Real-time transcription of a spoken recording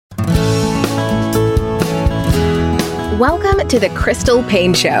Welcome to the Crystal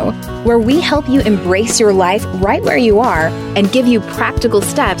Paine Show, where we help you embrace your life right where you are and give you practical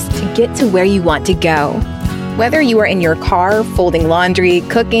steps to get to where you want to go. Whether you are in your car, folding laundry,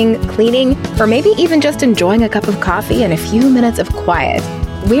 cooking, cleaning, or maybe even just enjoying a cup of coffee and a few minutes of quiet,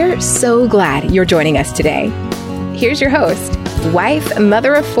 we're so glad you're joining us today. Here's your host, wife,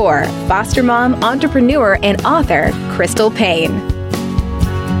 mother of four, foster mom, entrepreneur, and author, Crystal Paine.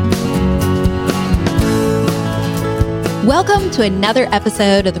 Welcome to another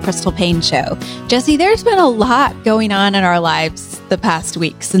episode of the Crystal Paine Show. Jesse, there's been a lot going on in our lives the past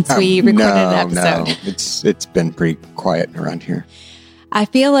week since we recorded an episode. No, it's been pretty quiet around here. I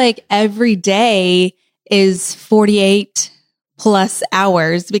feel like every day is 48 plus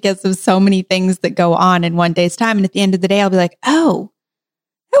hours because of so many things that go on in one day's time. And at the end of the day, I'll be like, oh,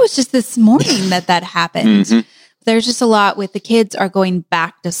 that was just this morning that happened. Mm-hmm. There's just a lot with the kids are going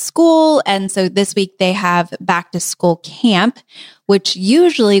back to school. And so this week they have back to school camp, which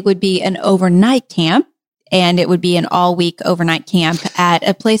usually would be an overnight camp. And it would be an all week overnight camp at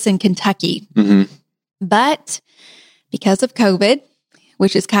a place in Kentucky. Mm-hmm. But because of COVID,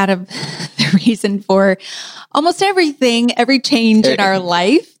 which is kind of the reason for almost everything, every change in our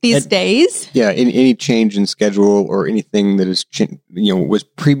life these days. Yeah. Any change in schedule or anything that is, was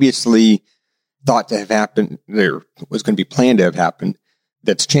previously thought to have happened, there was going to be planned to have happened,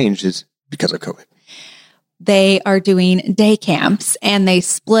 that's changed is because of COVID. They are doing day camps and they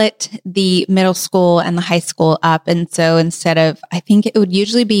split the middle school and the high school up. And so instead of, I think it would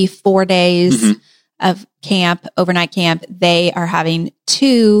usually be 4 days of camp, overnight camp, they are having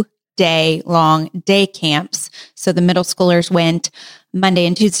 2-day long day camps. So the middle schoolers went Monday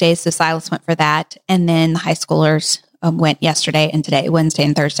and Tuesday. So Silas went for that. And then the high schoolers went yesterday and today, Wednesday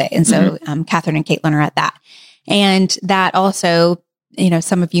and Thursday. And so Catherine and Caitlin are at that. And that also,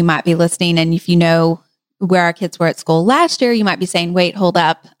 some of you might be listening. And if you know where our kids were at school last year, you might be saying, wait, hold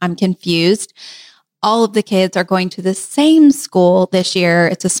up, I'm confused. All of the kids are going to the same school this year.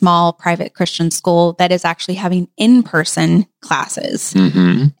 It's a small private Christian school that is actually having in-person classes.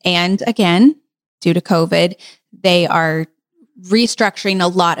 Mm-hmm. And again, due to COVID, they are restructuring a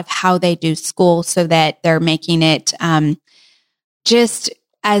lot of how they do school so that they're making it just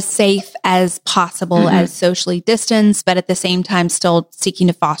as safe as possible, as socially distanced, but at the same time still seeking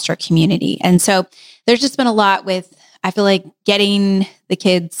to foster community. And so there's just been a lot with, I feel like, getting the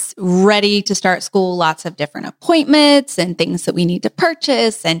kids ready to start school, lots of different appointments and things that we need to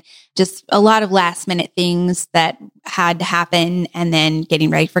purchase and just a lot of last minute things that had to happen, and then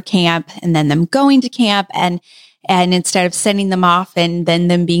getting ready for camp and then them going to camp. And instead of sending them off and then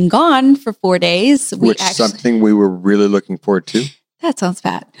them being gone for 4 days, something we were really looking forward to. That sounds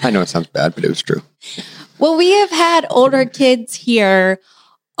bad. I know it sounds bad, but it was true. Well, we have had older kids here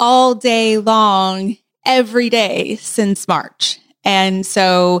all day long, every day since March. And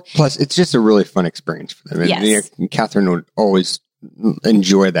so... Plus, it's just a really fun experience for them. Yes. And Catherine would always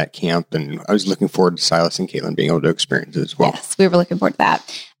enjoy that camp. And I was looking forward to Silas and Caitlin being able to experience it as well. Yes, we were looking forward to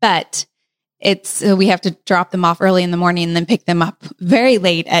that. But... we have to drop them off early in the morning and then pick them up very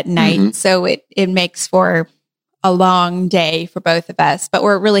late at night. Mm-hmm. So it makes for a long day for both of us. But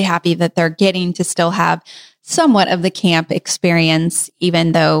we're really happy that they're getting to still have somewhat of the camp experience,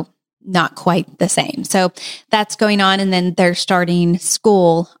 even though not quite the same. So that's going on. And then they're starting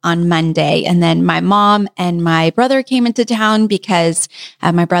school on Monday. And then my mom and my brother came into town because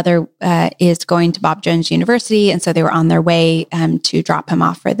my brother is going to Bob Jones University. And so they were on their way to drop him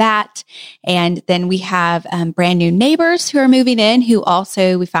off for that. And then we have brand new neighbors who are moving in, who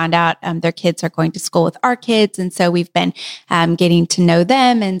also, we found out their kids are going to school with our kids. And so we've been getting to know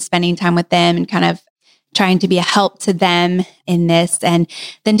them and spending time with them and kind of trying to be a help to them in this. And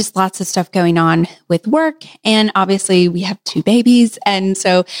then just lots of stuff going on with work. And obviously we have 2 babies. And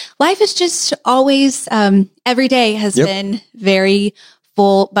so life is just always, every day has been very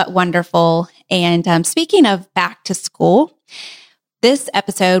full, but wonderful. And speaking of back to school, this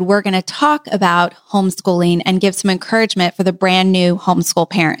episode, we're going to talk about homeschooling and give some encouragement for the brand new homeschool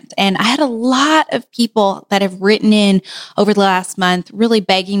parent. And I had a lot of people that have written in over the last month, really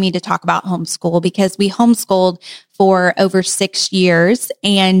begging me to talk about homeschool because we homeschooled for over 6 years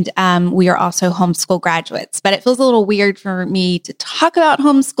and we are also homeschool graduates. But it feels a little weird for me to talk about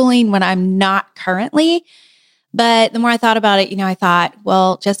homeschooling when I'm not currently. But the more I thought about it, I thought,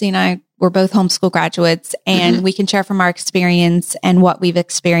 well, Jesse and I, we're both homeschool graduates and we can share from our experience and what we've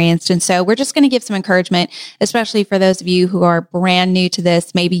experienced. And so we're just going to give some encouragement, especially for those of you who are brand new to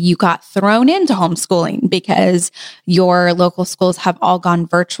this. Maybe you got thrown into homeschooling because your local schools have all gone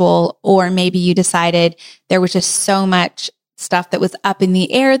virtual, or maybe you decided there was just so much stuff that was up in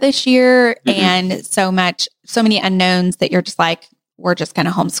the air this year and so many unknowns that you're just like, we're just going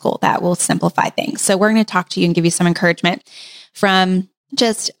to homeschool. That will simplify things. So we're going to talk to you and give you some encouragement from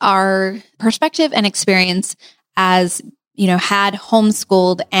just our perspective and experience as, had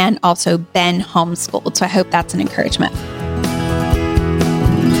homeschooled and also been homeschooled. So I hope that's an encouragement.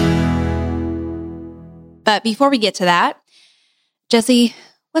 But before we get to that, Jesse,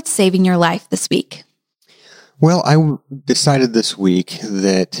 what's saving your life this week? Well, I decided this week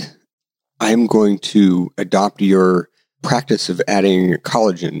that I'm going to adopt your practice of adding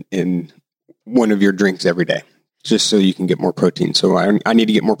collagen in one of your drinks every day, just so you can get more protein. So I need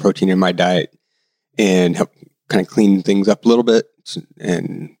to get more protein in my diet and help kind of clean things up a little bit.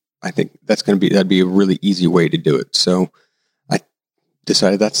 And I think that'd be a really easy way to do it. So I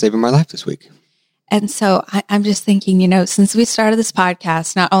decided that's saving my life this week. And so I'm just thinking, since we started this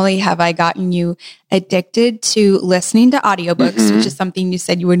podcast, not only have I gotten you addicted to listening to audiobooks, which is something you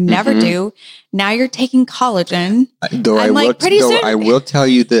said you would never do. Now you're taking collagen. I will tell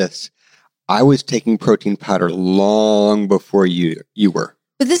you this. I was taking protein powder long before you were.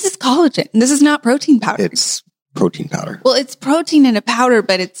 But this is collagen. This is not protein powder. It's protein powder. Well, it's protein in a powder,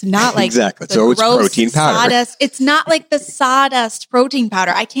 but it's not like exactly. So it's protein powder. Sawdust. It's not like the sawdust protein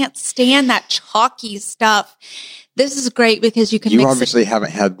powder. I can't stand that chalky stuff. This is great because you can. You obviously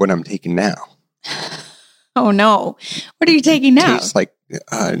haven't had what I'm taking now. Oh no! What are you taking now? It tastes like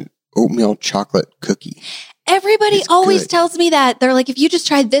an oatmeal chocolate cookie. Everybody always tells me that. They're like, if you just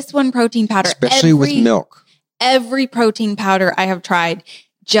tried this one protein powder, especially with milk. Every protein powder I have tried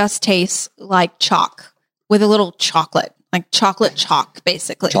just tastes like chalk. With a little chocolate, like chocolate chalk,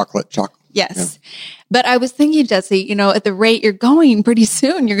 basically. Chocolate chalk. Yes. Yeah. But I was thinking, Jesse, at the rate you're going, pretty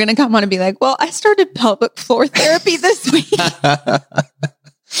soon you're going to come on and be like, well, I started pelvic floor therapy this week.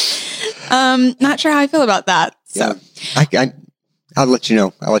 Not sure how I feel about that. So. Yeah. I'll let you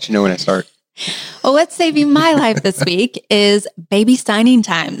know. I'll let you know when I start. Well, what's saving my life this week is baby signing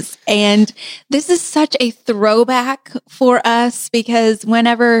times. And this is such a throwback for us because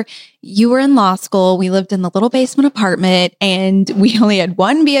whenever you were in law school, we lived in the little basement apartment and we only had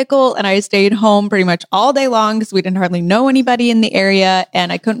one vehicle and I stayed home pretty much all day long because we didn't hardly know anybody in the area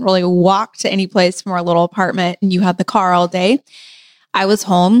and I couldn't really walk to any place from our little apartment and you had the car all day. I was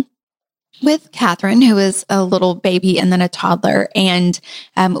home with Catherine, who is a little baby and then a toddler. And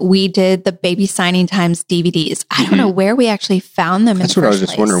we did the baby signing times DVDs. I don't know where we actually found them. That's what I was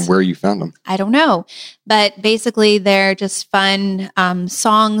just wondering, where you found them. I don't know. But basically, they're just fun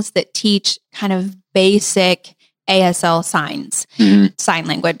songs that teach kind of basic ASL signs, sign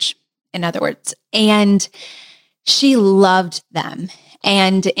language, in other words. And she loved them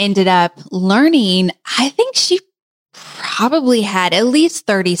and ended up learning, I think she probably had at least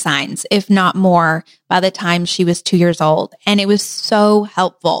 30 signs, if not more, by the time she was 2 years old. And it was so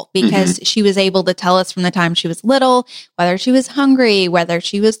helpful because she was able to tell us from the time she was little, whether she was hungry, whether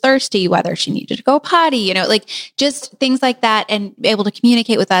she was thirsty, whether she needed to go potty, like just things like that and able to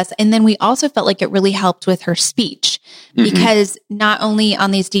communicate with us. And then we also felt like it really helped with her speech because not only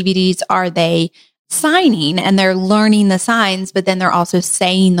on these DVDs are they signing and they're learning the signs, but then they're also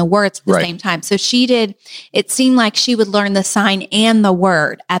saying the words at the same time. So it seemed like she would learn the sign and the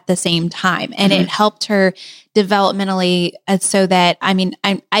word at the same time. And it helped her developmentally so that,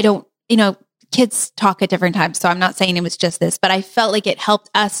 I don't, kids talk at different times. So I'm not saying it was just this, but I felt like it helped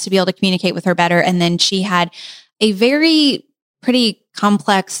us to be able to communicate with her better. And then she had a pretty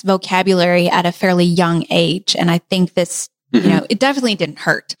complex vocabulary at a fairly young age. And I think this, it definitely didn't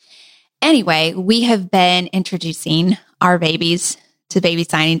hurt. Anyway, we have been introducing our babies to baby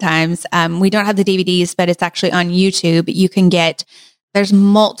signing times. We don't have the DVDs, but it's actually on YouTube. You can there's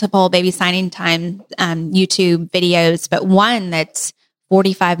multiple baby signing time YouTube videos, but one that's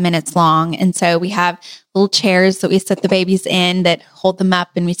 45 minutes long. And so we have little chairs that we set the babies in that hold them up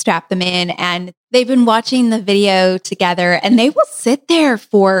and we strap them in. And they've been watching the video together and they will sit there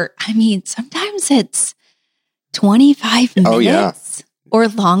for, sometimes it's 25 minutes. Oh, yeah. Or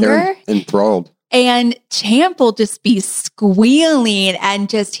longer. They're enthralled. And Champ will just be squealing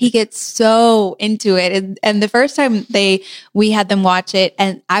and he gets so into it. And the first time we had them watch it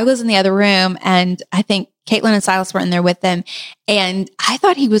and I was in the other room and I think Caitlin and Silas were in there with them. And I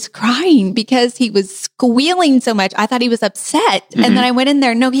thought he was crying because he was squealing so much. I thought he was upset. And then I went in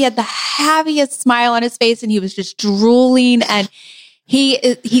there. No, he had the happiest smile on his face and he was just drooling and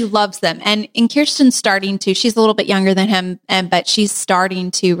he loves them. And Kirsten's starting to, she's a little bit younger than him, but she's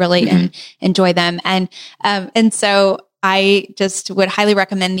starting to really enjoy them. And so I just would highly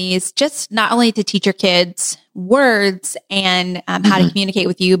recommend these, just not only to teach your kids words and how to communicate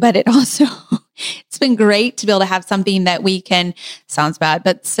with you, but it also it's been great to be able to have something that we can, sounds bad,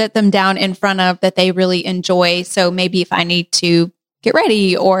 but sit them down in front of that they really enjoy. So maybe if I need to get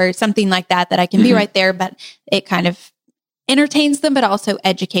ready or something like that, that I can be right there, but it kind of entertains them, but also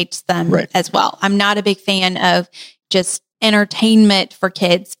educates them as well. I'm not a big fan of just entertainment for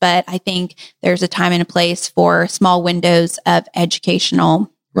kids, but I think there's a time and a place for small windows of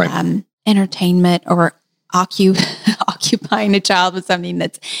educational entertainment or occupying a child with something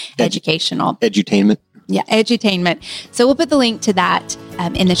that's educational. Edutainment. Yeah, edutainment. So we'll put the link to that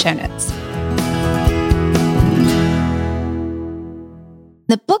in the show notes.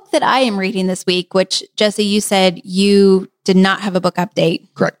 The book that I am reading this week, which Jesse, you said you did not have a book update.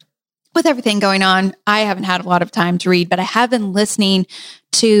 Correct. With everything going on, I haven't had a lot of time to read, but I have been listening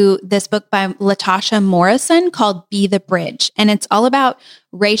to this book by Latasha Morrison called Be the Bridge. And it's all about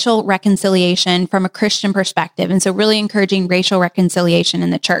racial reconciliation from a Christian perspective. And so really encouraging racial reconciliation in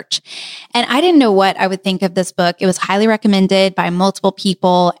the church. And I didn't know what I would think of this book. It was highly recommended by multiple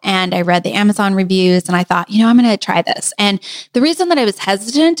people. And I read the Amazon reviews and I thought, I'm going to try this. And the reason that I was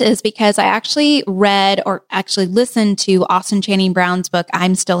hesitant is because I actually read or actually listened to Austin Channing Brown's book,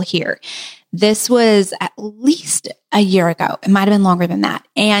 I'm Still Here. This was at least a year ago. It might have been longer than that.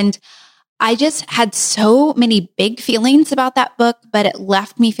 And I just had so many big feelings about that book, but it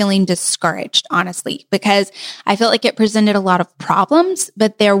left me feeling discouraged, honestly, because I felt like it presented a lot of problems,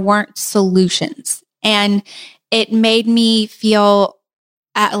 but there weren't solutions. And it made me feel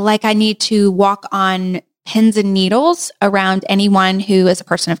like I need to walk on pins and needles around anyone who is a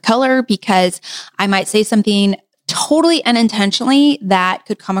person of color, because I might say something totally unintentionally that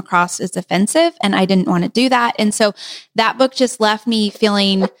could come across as offensive. And I didn't want to do that. And so that book just left me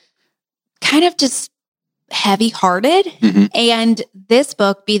feeling kind of just heavy-hearted. And this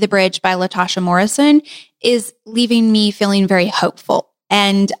book, Be the Bridge by Latasha Morrison, is leaving me feeling very hopeful.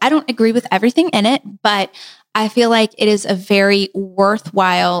 And I don't agree with everything in it, but I feel like it is a very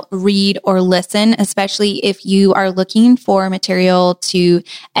worthwhile read or listen, especially if you are looking for material to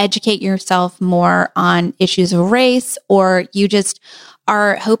educate yourself more on issues of race, or you just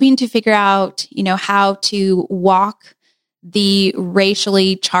are hoping to figure out, how to walk the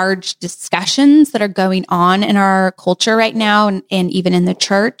racially charged discussions that are going on in our culture right now and even in the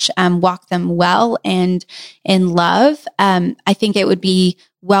church, walk them well and in love. I think it would be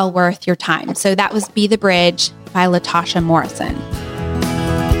well worth your time. So that was Be the Bridge by Latasha Morrison.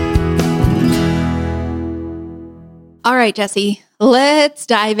 All right, Jesse, let's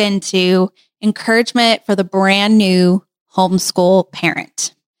dive into encouragement for the brand new homeschool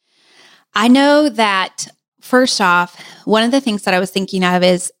parent. I know that first off, one of the things that I was thinking of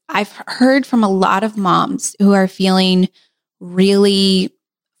is I've heard from a lot of moms who are feeling really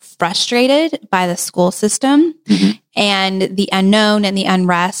frustrated by the school system and the unknown and the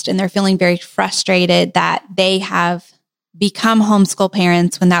unrest. And they're feeling very frustrated that they have become homeschool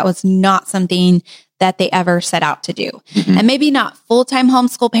parents when that was not something that they ever set out to do. And maybe not full-time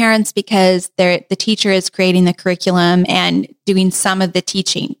homeschool parents because the teacher is creating the curriculum and doing some of the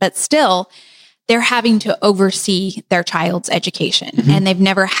teaching, but still they're having to oversee their child's education. And they've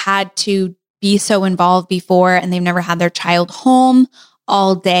never had to be so involved before, and they've never had their child home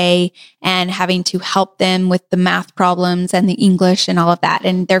all day and having to help them with the math problems and the English and all of that.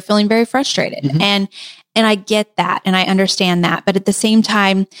 And they're feeling very frustrated. And I get that. And I understand that. But at the same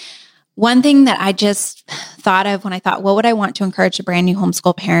time, one thing that I just thought of when I thought, what would I want to encourage a brand new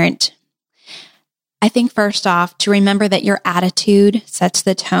homeschool parent? I think first off, to remember that your attitude sets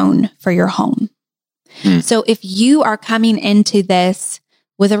the tone for your home. So if you are coming into this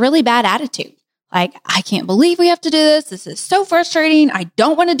with a really bad attitude, like, I can't believe we have to do this. This is so frustrating. I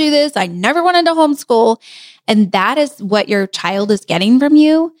don't want to do this. I never wanted to homeschool. And that is what your child is getting from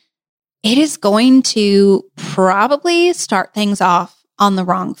you. It is going to probably start things off on the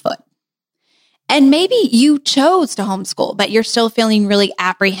wrong foot. And maybe you chose to homeschool, but you're still feeling really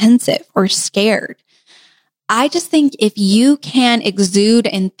apprehensive or scared. I just think if you can exude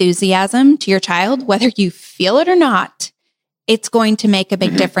enthusiasm to your child, whether you feel it or not, it's going to make a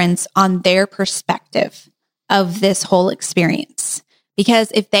big difference on their perspective of this whole experience.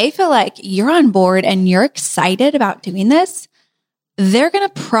 Because if they feel like you're on board and you're excited about doing this, they're going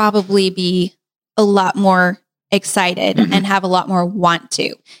to probably be a lot more excited and have a lot more want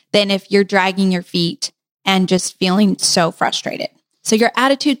to than if you're dragging your feet and just feeling so frustrated. So your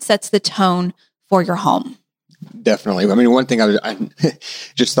attitude sets the tone for your home. Definitely. I mean, one thing I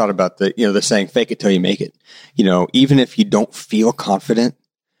just thought about the saying, fake it till you make it. Even if you don't feel confident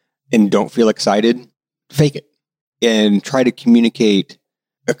and don't feel excited, fake it and try to communicate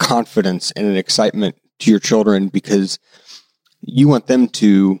a confidence and an excitement to your children, because you want them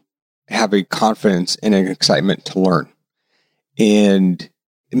to have a confidence and an excitement to learn. And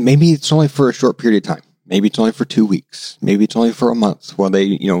maybe it's only for a short period of time. Maybe it's only for 2 weeks. Maybe it's only for a month while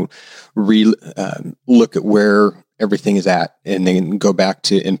they, look at where everything is at and then go back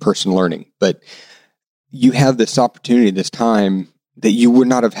to in-person learning. But you have this opportunity, this time that you would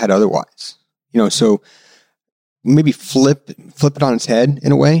not have had otherwise. So maybe flip it on its head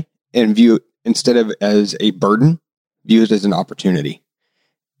in a way and view it instead of as a burden, view it as an opportunity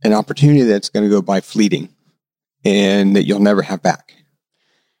that's going to go by fleeting and that you'll never have back.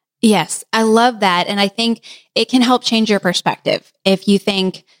 Yes, I love that. And I think it can help change your perspective if you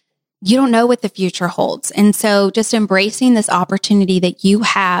think you don't know what the future holds. And so just embracing this opportunity that you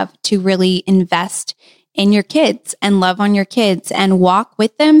have to really invest in your kids and love on your kids and walk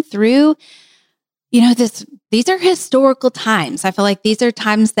with them through, these are historical times. I feel like these are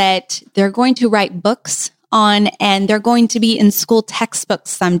times that they're going to write books on, and they're going to be in school textbooks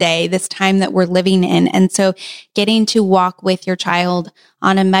someday, this time that we're living in. And so getting to walk with your child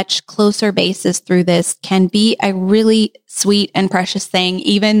on a much closer basis through this can be a really sweet and precious thing,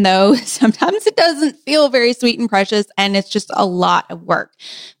 even though sometimes it doesn't feel very sweet and precious and it's just a lot of work.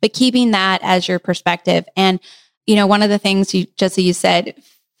 But keeping that as your perspective. And, one of the things you said,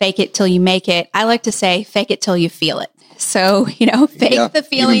 fake it till you make it. I like to say, fake it till you feel it. So, fake the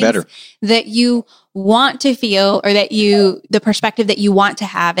feelings that you want to feel or the perspective that you want to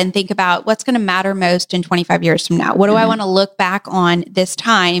have, and think about what's going to matter most in 25 years from now. What do I want to look back on this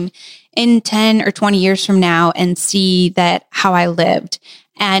time in 10 or 20 years from now and see that how I lived,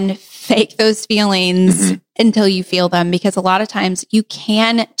 and fake those feelings until you feel them, because a lot of times you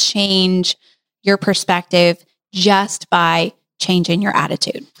can change your perspective just by changing your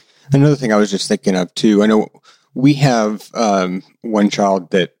attitude. Another thing I was just thinking of too, I know we have one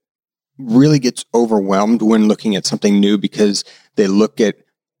child that really gets overwhelmed when looking at something new because they look at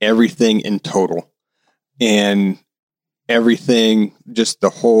everything in total and everything, just the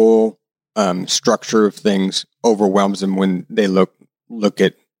whole structure of things overwhelms them when they look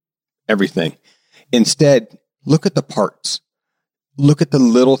at everything. Instead, look at the parts. Look at the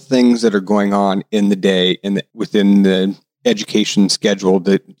little things that are going on in the day and within the education schedule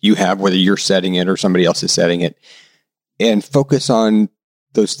that you have, whether you're setting it or somebody else is setting it, and focus on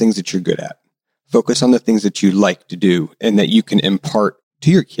those things that you're good at. Focus on the things that you like to do and that you can impart to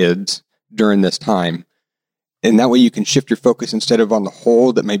your kids during this time. And that way you can shift your focus instead of on the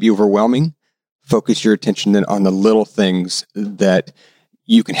whole that may be overwhelming. Focus your attention then on the little things that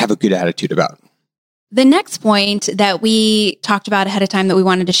you can have a good attitude about. The next point that we talked about ahead of time that we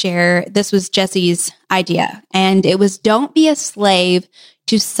wanted to share, this was Jesse's idea, and it was don't be a slave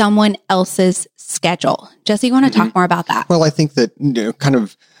to someone else's schedule. Jesse, you want to talk more about that? Well, I think that, kind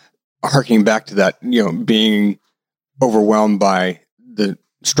of harkening back to that, being overwhelmed by the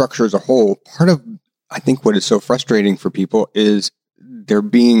structure as a whole, part of, I think, what is so frustrating for people is they're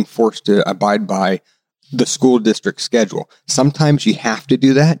being forced to abide by the school district schedule. Sometimes you have to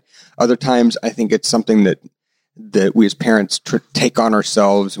do that. Other times, I think it's something that we as parents take on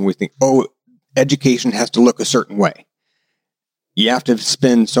ourselves, and we think, education has to look a certain way. You have to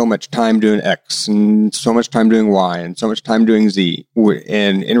spend so much time doing X and so much time doing Y and so much time doing Z.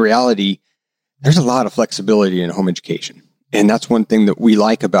 And in reality, there's a lot of flexibility in home education. And that's one thing that we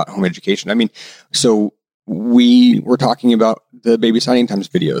like about home education. I mean, so we were talking about the baby signing times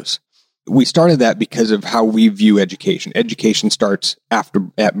videos. We started that because of how we view education. Education starts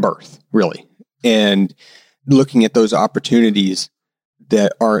at birth, really. And looking at those opportunities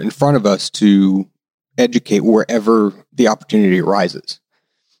that are in front of us to educate wherever the opportunity arises,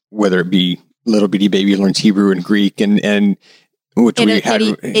 whether it be little bitty baby learns Hebrew and Greek and which we had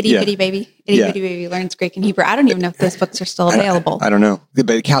bitty baby learns Greek and Hebrew. I don't even know if those books are still available. I don't know.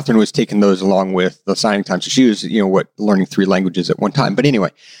 But Catherine was taking those along with the signing time. So she was, learning 3 languages at one time. But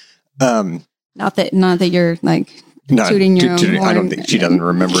anyway, not that you're like tooting your own horn. I don't think she doesn't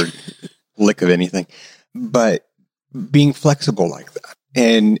remember lick of anything, but being flexible like that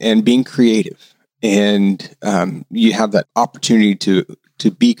and being creative, and you have that opportunity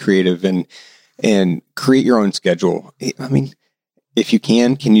to be creative and create your own schedule. I mean, if you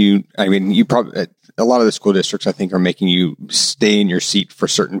can you? I mean, you probably a lot of the school districts I think are making you stay in your seat for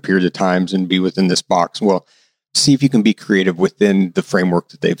certain periods of times and be within this box. Well, see if you can be creative within the framework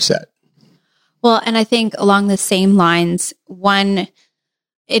that they've set. Well, and I think along the same lines, one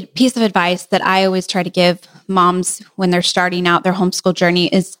piece of advice that I always try to give moms when they're starting out their homeschool journey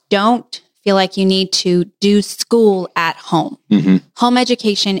is don't feel like you need to do school at home. Mm-hmm. Home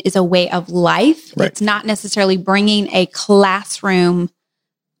education is a way of life. Right. It's not necessarily bringing a classroom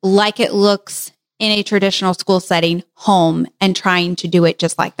like it looks in a traditional school setting home and trying to do it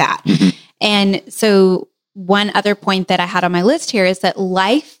just like that. And so one other point that I had on my list here is that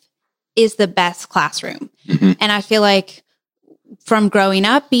life is the best classroom. And I feel like from growing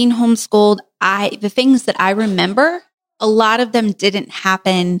up, being homeschooled, the things that I remember, a lot of them didn't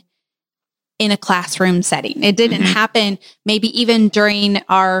happen in a classroom setting. It didn't happen maybe even during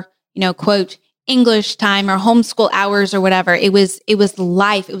our, quote, English time or homeschool hours or whatever. It was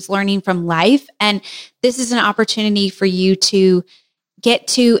life. It was learning from life. And this is an opportunity for you to get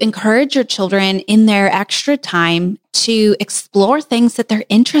to encourage your children in their extra time to explore things that they're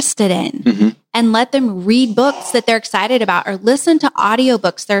interested in and let them read books that they're excited about or listen to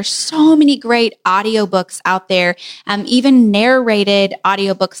audiobooks. There are so many great audiobooks out there, even narrated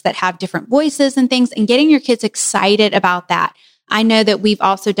audiobooks that have different voices and things, and getting your kids excited about that. I know that we've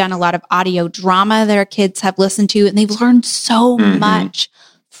also done a lot of audio drama that our kids have listened to, and they've learned so much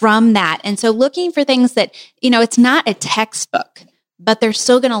from that. And so looking for things that, it's not a textbook, but they're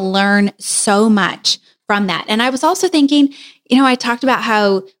still going to learn so much from that. And I was also thinking, I talked about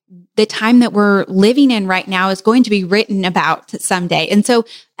how the time that we're living in right now is going to be written about someday. And so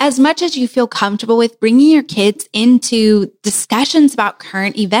as much as you feel comfortable with bringing your kids into discussions about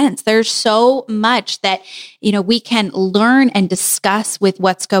current events, there's so much that, we can learn and discuss with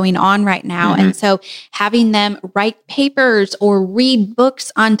what's going on right now. And so having them write papers or read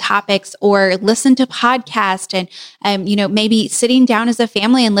books on topics or listen to podcasts and, maybe sitting down as a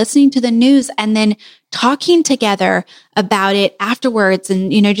family and listening to the news and then talking together about it afterwards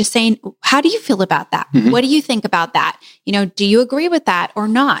and, just saying, how do you feel about that? What do you think about that? Do you agree with that or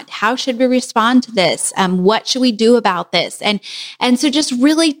not? How should we respond to this? What should we do about this? And so just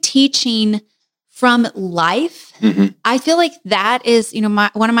really teaching from life. I feel like that is,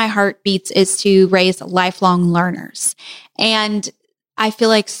 one of my heartbeats is to raise lifelong learners. And I feel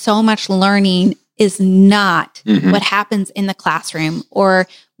like so much learning is not what happens in the classroom or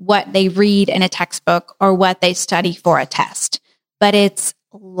what they read in a textbook or what they study for a test, but it's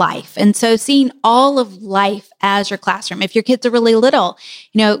life. And so seeing all of life as your classroom, if your kids are really little,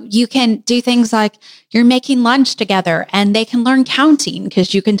 you can do things like you're making lunch together and they can learn counting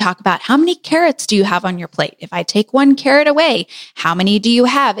because you can talk about how many carrots do you have on your plate? If I take one carrot away, how many do you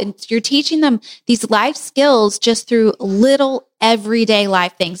have? And you're teaching them these life skills just through little everyday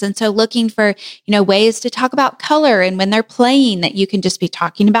life things. And so looking for, ways to talk about color, and when they're playing that you can just be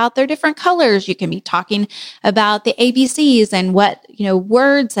talking about their different colors. You can be talking about the ABCs and what,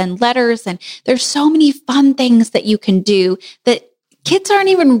 words and letters. And there's so many fun things that you can do that kids aren't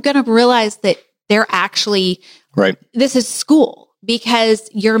even going to realize that they're actually, right. This is school because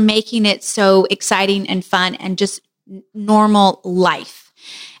you're making it so exciting and fun and just normal life.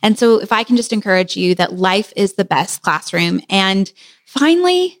 And so if I can just encourage you that life is the best classroom. And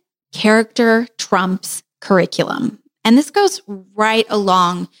finally, character trumps curriculum. And this goes right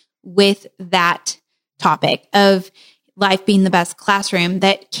along with that topic of life being the best classroom,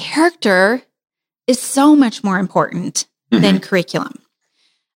 that character is so much more important than curriculum.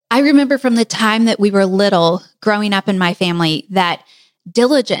 I remember from the time that we were little growing up in my family that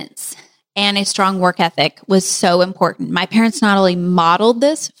diligence and a strong work ethic was so important. My parents not only modeled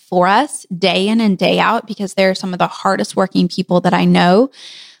this for us day in and day out because they're some of the hardest working people that I know,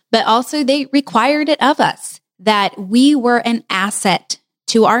 but also they required it of us, that we were an asset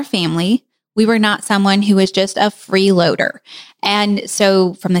to our family. We were not someone who was just a freeloader. And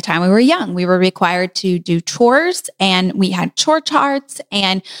so from the time we were young, we were required to do chores, and we had chore charts.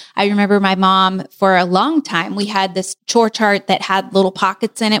 And I remember my mom, for a long time, we had this chore chart that had little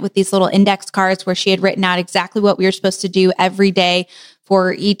pockets in it with these little index cards where she had written out exactly what we were supposed to do every day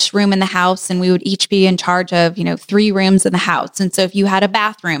for each room in the house. And we would each be in charge of, 3 rooms in the house. And so if you had a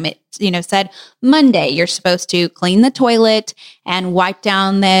bathroom, it, said Monday, you're supposed to clean the toilet and wipe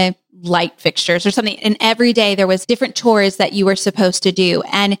down the light fixtures or something. And every day there was different chores that you were supposed to do.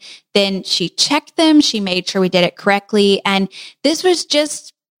 And then she checked them. She made sure we did it correctly. And this was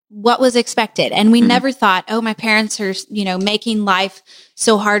just what was expected. And we never thought, oh, my parents are, making life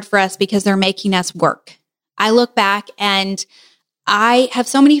so hard for us because they're making us work. I look back and I have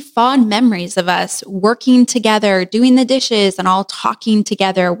so many fond memories of us working together, doing the dishes and all talking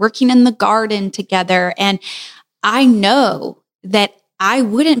together, working in the garden together. And I know that I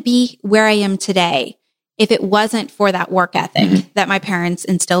wouldn't be where I am today if it wasn't for that work ethic that my parents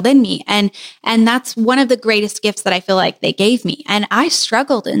instilled in me. And that's one of the greatest gifts that I feel like they gave me. And I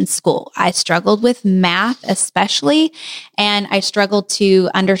struggled in school. I struggled with math, especially, and I struggled to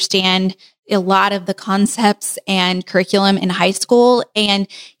understand a lot of the concepts and curriculum in high school. And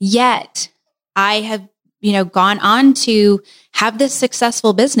yet I have gone on to have this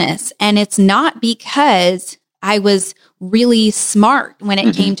successful business. And it's not because I was really smart when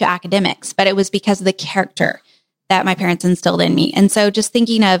it came to academics, but it was because of the character that my parents instilled in me. And so just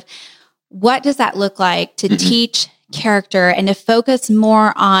thinking of what does that look like to teach character and to focus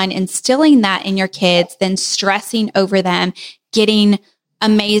more on instilling that in your kids than stressing over them getting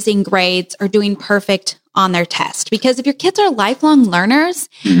amazing grades or doing perfect on their test. Because if your kids are lifelong learners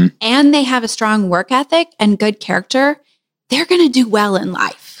and they have a strong work ethic and good character, they're going to do well in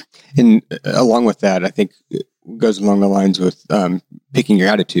life. And along with that, I think it goes along the lines with picking your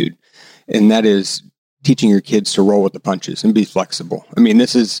attitude. And that is teaching your kids to roll with the punches and be flexible. I mean,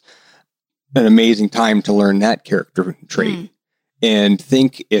 this is an amazing time to learn that character trait. And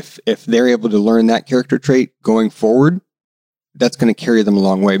think if they're able to learn that character trait going forward, that's going to carry them a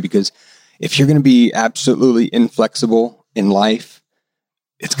long way. Because if you're going to be absolutely inflexible in life,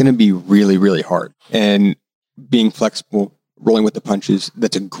 it's going to be really, really hard. And being flexible, rolling with the punches,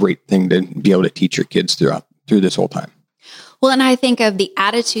 that's a great thing to be able to teach your kids through this whole time. Well, and I think of the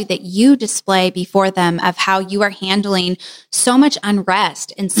attitude that you display before them of how you are handling so much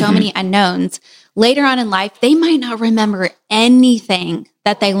unrest and so many unknowns. Later on in life, they might not remember anything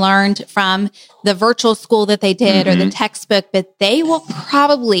that they learned from the virtual school that they did or the textbook, but they will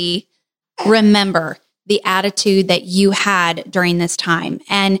probably remember the attitude that you had during this time.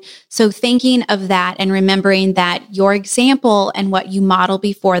 And so thinking of that and remembering that your example and what you model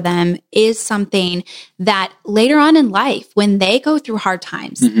before them is something that later on in life, when they go through hard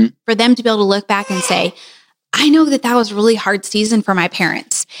times, for them to be able to look back and say, I know that was a really hard season for my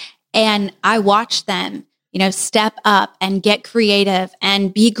parents. And I watched them, step up and get creative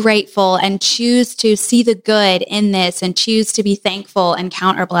and be grateful and choose to see the good in this and choose to be thankful and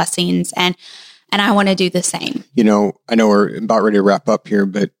count our blessings. And I want to do the same. I know we're about ready to wrap up here,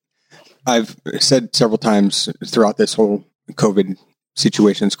 but I've said several times throughout this whole COVID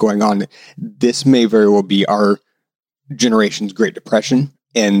situation that's going on, that this may very well be our generation's Great Depression.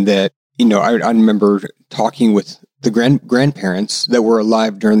 And that, I remember talking with the grandparents that were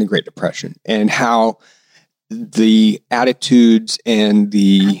alive during the Great Depression and how the attitudes and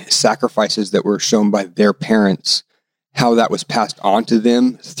the sacrifices that were shown by their parents, how that was passed on to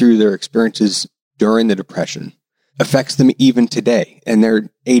them through their experiences during the Depression affects them even today. And they're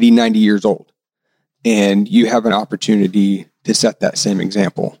 80, 90 years old. And you have an opportunity to set that same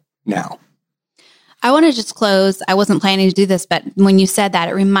example now. I want to just close. I wasn't planning to do this, but when you said that,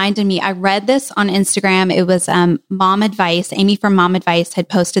 it reminded me, I read this on Instagram. It was Mom Advice. Amy from Mom Advice had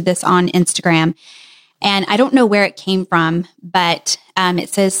posted this on Instagram. And I don't know where it came from, but it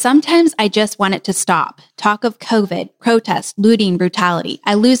says, sometimes I just want it to stop. Talk of COVID, protest, looting, brutality.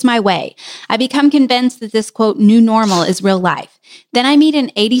 I lose my way. I become convinced that this, quote, new normal is real life. Then I meet an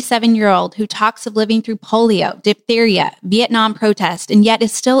 87-year-old who talks of living through polio, diphtheria, Vietnam protest, and yet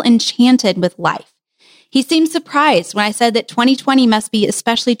is still enchanted with life. He seemed surprised when I said that 2020 must be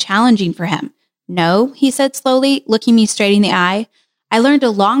especially challenging for him. No, he said slowly, looking me straight in the eye. I learned a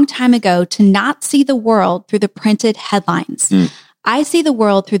long time ago to not see the world through the printed headlines. I see the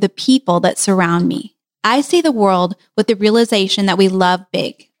world through the people that surround me. I see the world with the realization that we love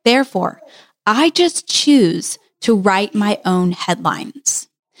big. Therefore, I just choose to write my own headlines.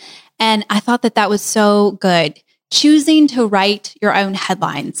 And I thought that was so good. Choosing to write your own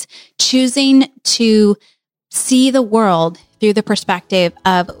headlines, choosing to see the world through the perspective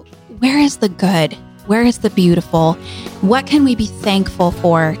of where is the good? Where is the beautiful? What can we be thankful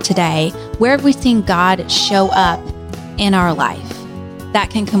for today? Where have we seen God show up in our life? That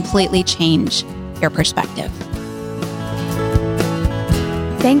can completely change your perspective.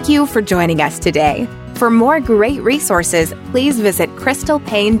 Thank you for joining us today. For more great resources, please visit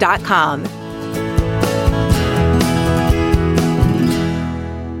crystalpaine.com.